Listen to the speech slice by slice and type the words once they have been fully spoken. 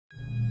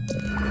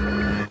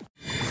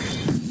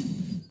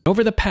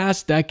over the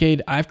past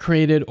decade, I've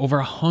created over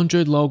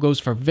 100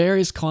 logos for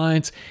various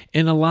clients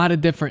in a lot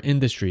of different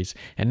industries.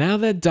 And now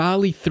that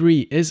Dalle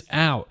 3 is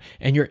out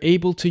and you're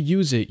able to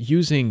use it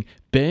using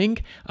Bing,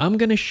 I'm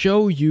going to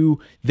show you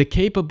the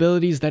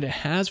capabilities that it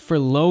has for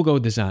logo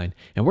design.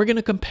 And we're going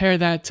to compare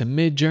that to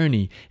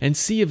Midjourney and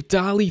see if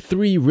Dalle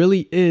 3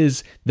 really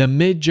is the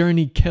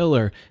Midjourney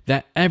killer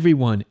that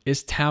everyone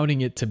is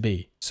touting it to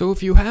be. So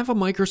if you have a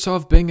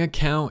Microsoft Bing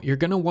account, you're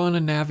going to want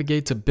to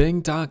navigate to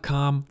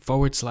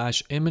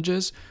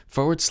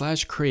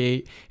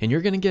bing.com/images/create, and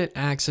you're going to get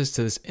access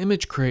to this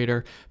image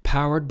creator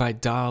powered by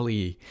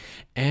Dalle.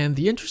 And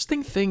the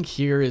interesting thing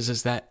here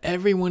is that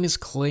everyone is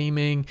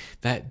claiming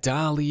that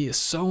Dalle is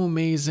so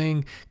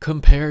amazing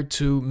compared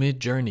to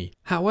Midjourney.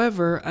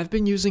 However, I've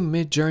been using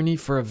Midjourney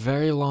for a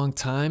very long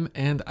time,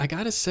 and I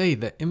gotta say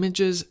the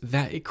images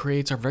that it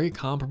creates are very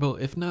comparable,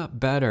 if not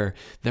better,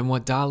 than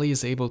what Dalle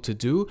is able to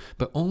do,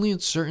 but only in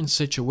certain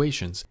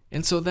situations.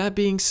 And so that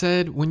being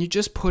said, when you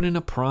just put in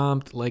a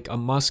prompt like a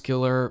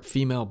muscular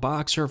female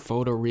boxer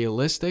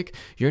photorealistic,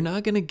 you're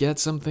not gonna get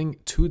something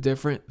too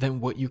different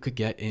than what you could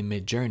get in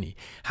Midjourney.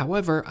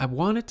 However, I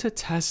wanted to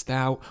test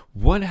out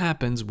what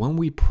happens when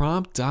we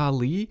prompt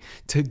Dalle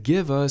to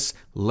give us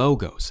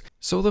logos.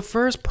 So the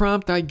first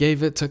prompt I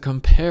gave it to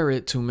compare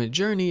it to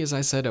Midjourney is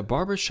I said a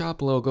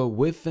barbershop logo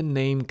with the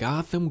name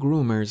Gotham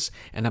Groomers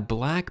and a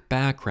black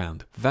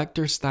background,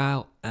 vector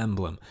style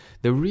emblem.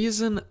 The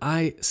reason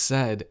I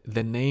said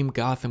the name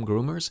Gotham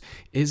Groomers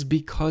is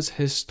because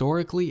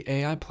historically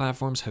AI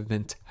platforms have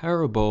been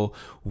terrible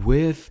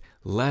with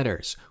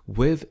letters,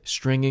 with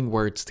stringing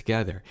words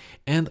together.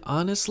 And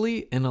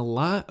honestly, in a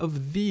lot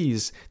of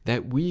these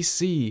that we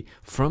see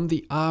from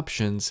the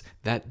options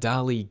that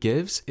Dalle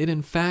gives, it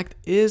in fact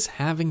is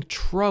having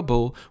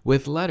trouble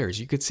with letters.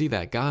 You could see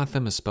that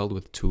Gotham is spelled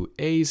with 2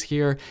 A's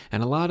here,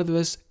 and a lot of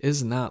this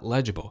is not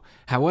legible.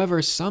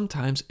 However,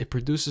 sometimes it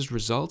produces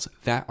results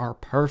that are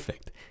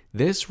perfect.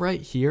 This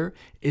right here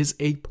is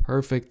a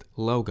perfect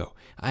logo.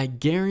 I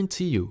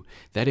guarantee you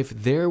that if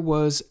there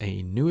was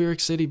a New York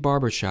City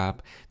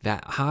barbershop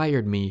that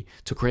hired me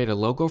to create a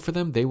logo for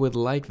them, they would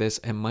like this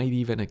and might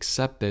even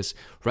accept this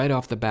right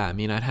off the bat. I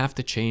mean, I'd have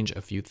to change a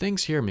few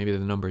things here. Maybe the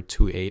number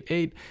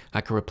 288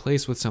 I could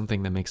replace with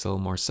something that makes a little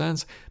more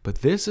sense,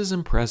 but this is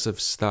impressive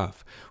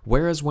stuff.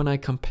 Whereas when I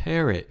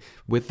compare it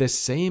with the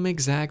same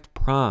exact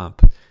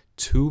prompt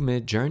to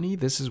Midjourney,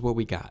 this is what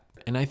we got.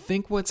 And I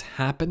think what's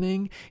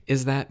happening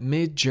is that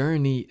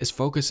Midjourney is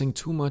focusing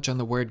too much on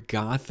the word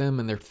Gotham,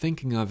 and they're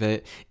thinking of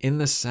it in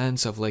the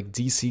sense of like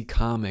DC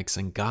Comics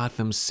and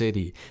Gotham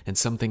City and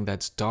something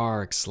that's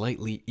dark,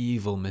 slightly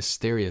evil,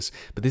 mysterious.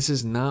 But this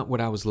is not what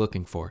I was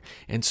looking for.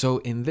 And so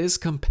in this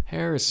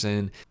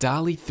comparison,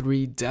 Dalle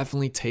 3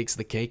 definitely takes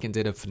the cake and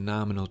did a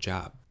phenomenal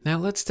job. Now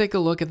let's take a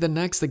look at the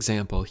next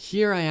example.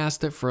 Here I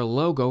asked it for a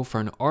logo for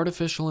an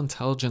artificial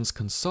intelligence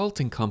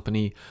consulting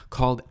company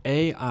called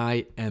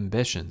AI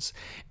Ambitions.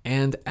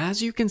 And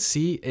as you can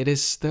see, it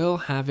is still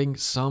having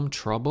some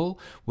trouble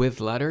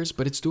with letters,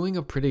 but it's doing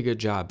a pretty good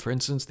job. For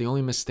instance, the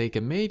only mistake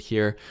it made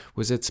here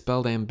was it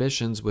spelled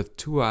ambitions with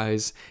 2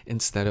 I's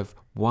instead of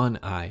 1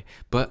 eye.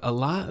 But a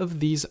lot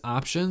of these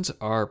options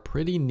are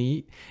pretty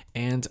neat,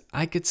 and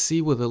I could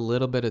see with a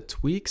little bit of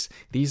tweaks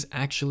these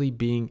actually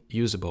being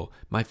usable.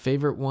 My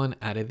favorite one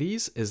out of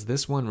these is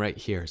this one right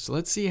here. So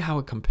let's see how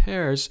it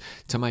compares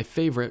to my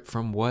favorite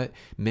from what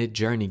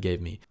Midjourney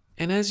gave me.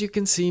 And as you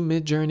can see,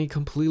 Midjourney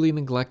completely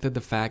neglected the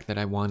fact that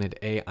I wanted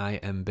AI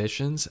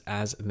Ambitions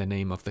as the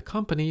name of the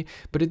company,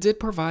 but it did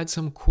provide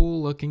some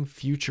cool looking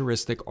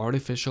futuristic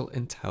artificial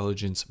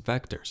intelligence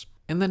vectors.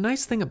 And the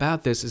nice thing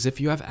about this is if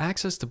you have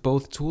access to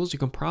both tools, you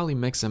can probably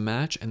mix and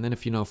match, and then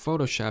if you know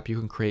Photoshop, you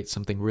can create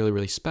something really,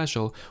 really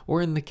special,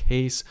 or in the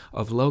case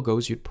of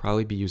logos, you'd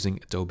probably be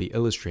using Adobe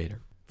Illustrator.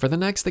 For the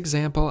next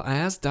example, I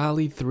asked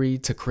Dalle 3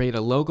 to create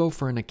a logo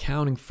for an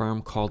accounting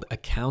firm called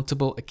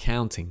Accountable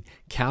Accounting,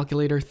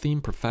 Calculator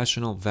Theme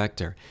Professional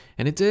Vector,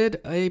 and it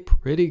did a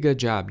pretty good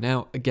job.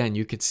 Now, again,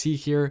 you could see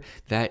here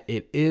that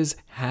it is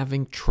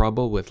having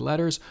trouble with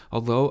letters,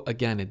 although,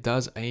 again, it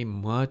does a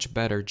much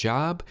better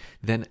job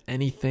than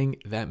anything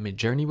that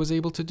Midjourney was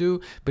able to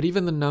do, but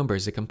even the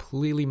numbers, it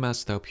completely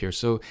messed up here.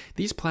 So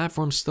these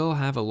platforms still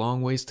have a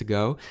long ways to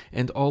go,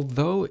 and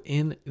although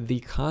in the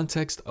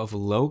context of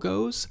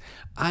logos,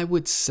 I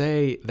would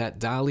say that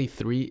Dalle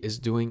 3 is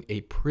doing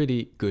a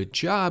pretty good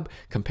job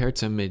compared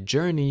to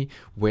Midjourney,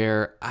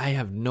 where I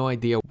have no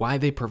idea why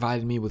they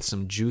provided me with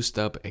some juiced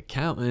up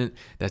accountant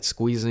that's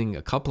squeezing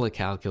a couple of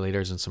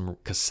calculators and some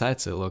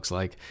cassettes, it looks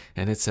like,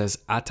 and it says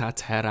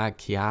Atatera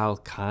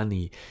Kial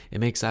Kani. It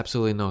makes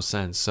absolutely no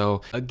sense.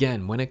 So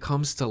again, when it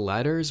comes to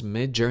letters,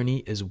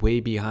 Midjourney is way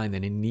behind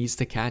and it needs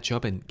to catch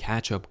up and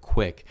catch up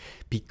quick,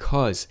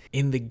 because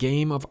in the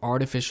game of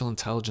artificial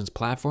intelligence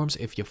platforms,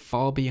 if you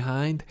fall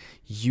behind,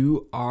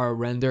 you are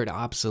rendered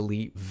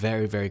obsolete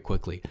very, very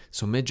quickly.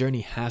 So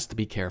Midjourney has to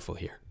be careful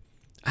here.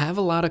 I have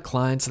a lot of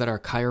clients that are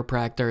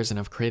chiropractors and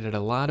I've created a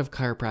lot of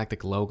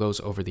chiropractic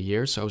logos over the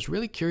years. So I was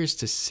really curious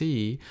to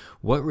see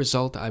what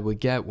result I would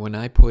get when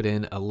I put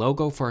in a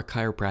logo for a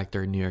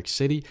chiropractor in New York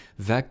City,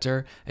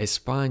 vector, a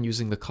spine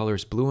using the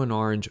colors blue and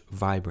orange,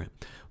 vibrant.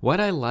 What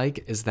I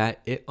like is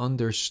that it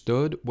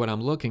understood what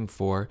I'm looking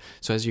for.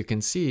 So as you can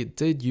see, it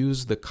did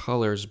use the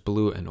colors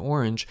blue and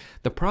orange.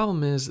 The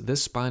problem is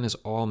this spine is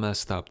all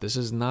messed up. This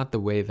is not the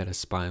way that a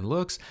spine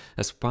looks.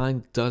 A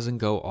spine doesn't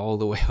go all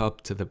the way up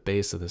to the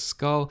base of the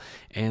skull,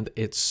 and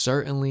it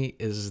certainly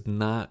is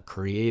not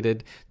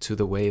created to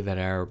the way that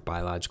our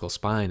biological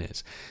spine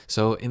is.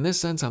 So in this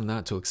sense, I'm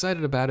not too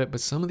excited about it,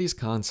 but some of these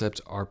concepts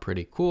are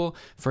pretty cool.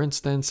 For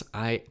instance,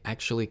 I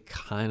actually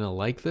kind of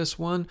like this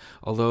one,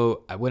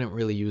 although I wouldn't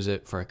really use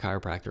it for a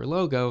chiropractor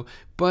logo,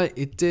 but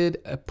it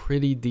did a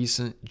pretty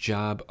decent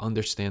job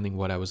understanding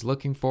what I was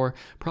looking for.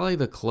 Probably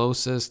the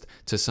closest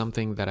to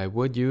something that I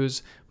would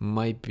use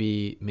might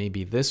be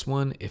maybe this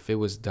one if it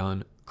was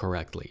done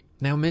correctly.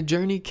 Now,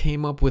 Midjourney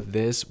came up with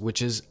this,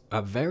 which is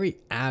a very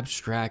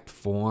abstract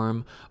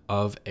form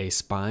of a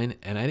spine,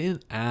 and I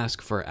didn't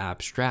ask for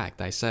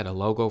abstract. I said a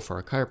logo for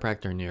a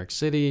chiropractor in New York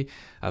City,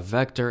 a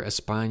vector, a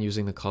spine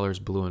using the colors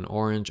blue and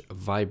orange,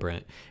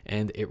 vibrant,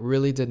 and it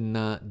really did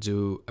not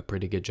do a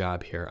pretty good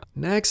job here.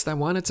 Next, I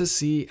wanted to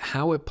see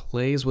how it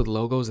plays with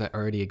logos that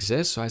already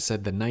exist, so I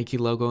said the Nike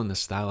logo in the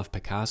style of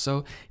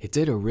Picasso. It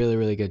did a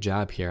really good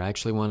job here. I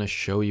actually want to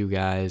show you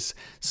guys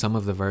some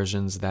of the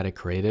versions that it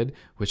created,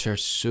 which are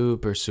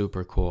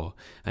super cool.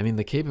 I mean,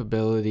 the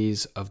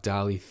capabilities of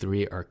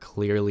Dalle3 are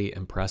clearly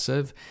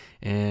impressive,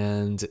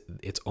 and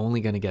it's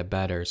only going to get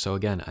better. So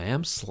again, I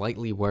am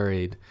slightly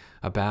worried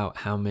about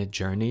how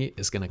Midjourney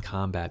is going to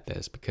combat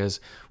this,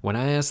 because when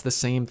I ask the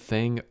same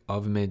thing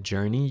of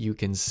Midjourney, you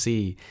can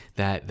see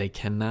that they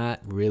cannot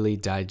really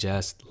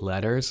digest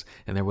letters,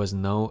 and there was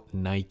no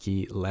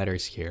Nike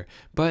letters here.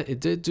 But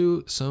it did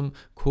do some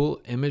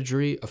cool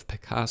imagery of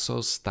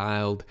Picasso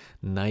styled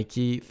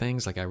Nike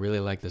things. Like, I really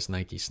like this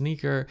Nike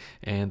sneaker,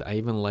 and I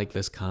even like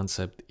this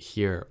concept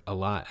here a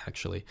lot,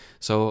 actually.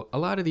 So a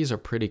lot of these are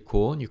pretty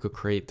cool, and you could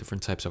create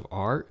different types of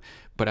art,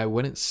 but I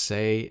wouldn't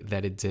say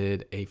that it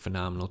did a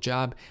phenomenal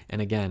job.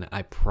 And again,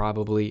 I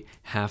probably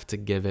have to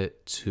give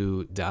it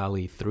to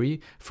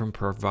Dalle3 from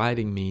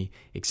providing me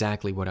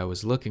exactly what I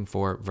was looking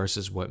for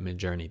versus what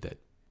Midjourney did.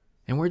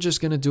 And we're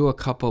just going to do a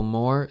couple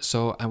more.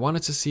 So I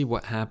wanted to see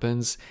what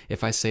happens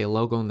if I say a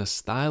logo in the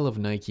style of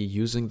Nike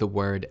using the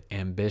word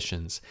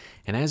ambitions.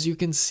 And as you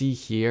can see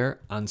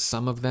here, on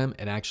some of them,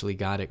 it actually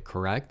got it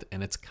correct,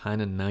 and it's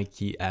kind of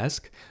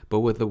Nike-esque, but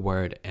with the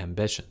word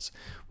ambitions.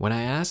 When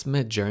I asked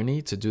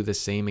Midjourney to do the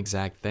same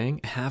exact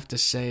thing, I have to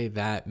say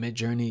that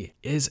Midjourney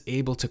is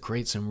able to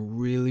create some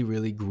really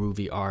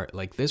groovy art.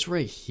 Like, this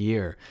right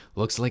here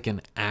looks like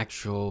an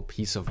actual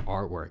piece of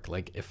artwork.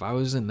 Like, if I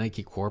was in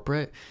Nike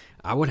corporate,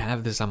 I would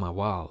have this on my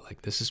wall.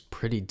 Like, this is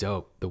pretty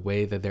dope, the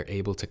way that they're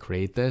able to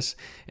create this,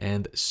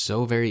 and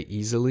so very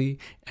easily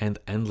and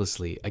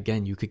endlessly.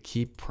 Again, you could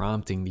keep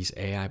prompting these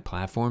AI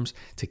platforms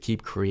to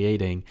keep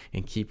creating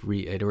and keep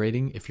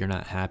reiterating if you're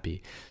not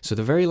happy. So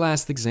the very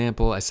last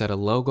example, I said a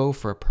logo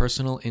for a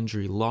personal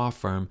injury law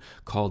firm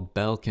called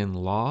Belkin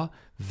Law,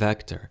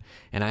 vector.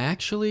 And I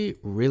actually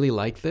really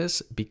like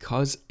this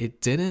because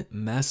it didn't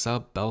mess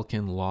up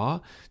Belkin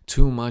Law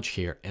too much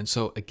here. And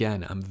so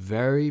again, I'm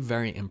very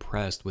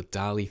impressed with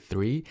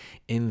Dalle3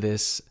 in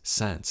this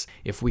sense.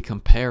 If we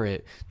compare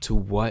it to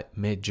what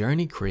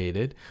Midjourney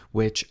created,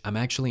 which I'm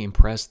actually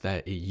impressed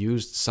that it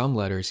used some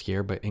letters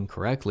here, but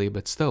incorrectly,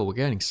 but still we're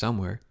getting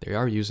somewhere. They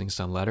are using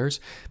some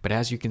letters, but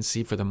as you can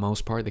see, for the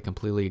most part, they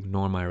completely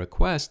ignore my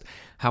request.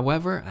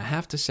 However, I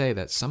have to say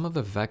that some of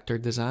the vector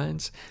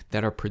designs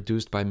that are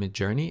produced by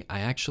Midjourney, I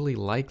actually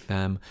like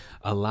them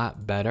a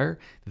lot better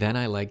than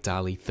I like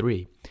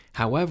Dalle3.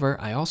 However,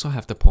 I also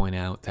have to point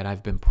out that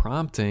I've been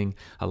prompting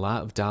a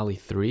lot of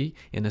Dalle3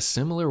 in a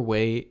similar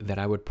way that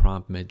I would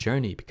prompt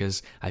Midjourney,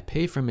 because I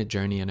pay for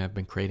Midjourney and I've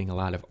been creating a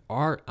lot of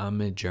art on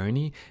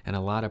Midjourney and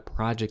a lot of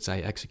projects I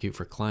execute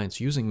for clients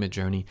using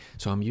Midjourney.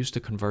 So I'm used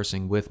to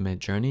conversing with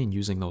Midjourney and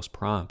using those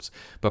prompts.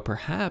 But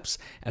perhaps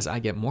as I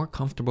get more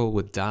comfortable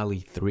with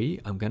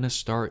Dalle3, I'm going to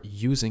start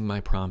using my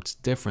prompts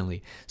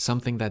differently,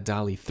 something that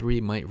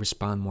Dalle3 might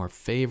respond more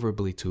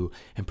favorably to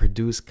and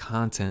produce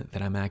content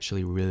that I'm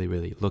actually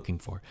really looking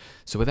for.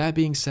 So with that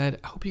being said,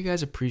 I hope you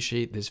guys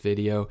appreciate this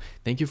video.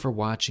 Thank you for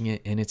watching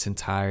it in its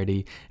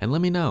entirety, and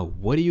let me know,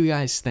 what do you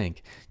guys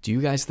think? Do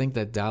you guys think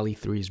that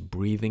Dalle3 is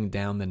breathing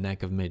down the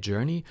neck of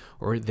Midjourney,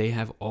 or they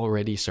have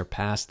already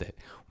surpassed it?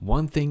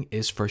 One thing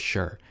is for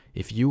sure,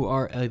 if you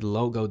are a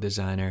logo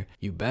designer,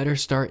 you better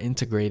start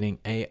integrating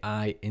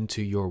AI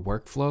into your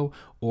workflow,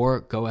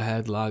 or go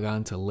ahead, log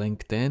on to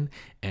LinkedIn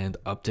and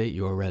update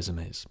your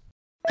resumes.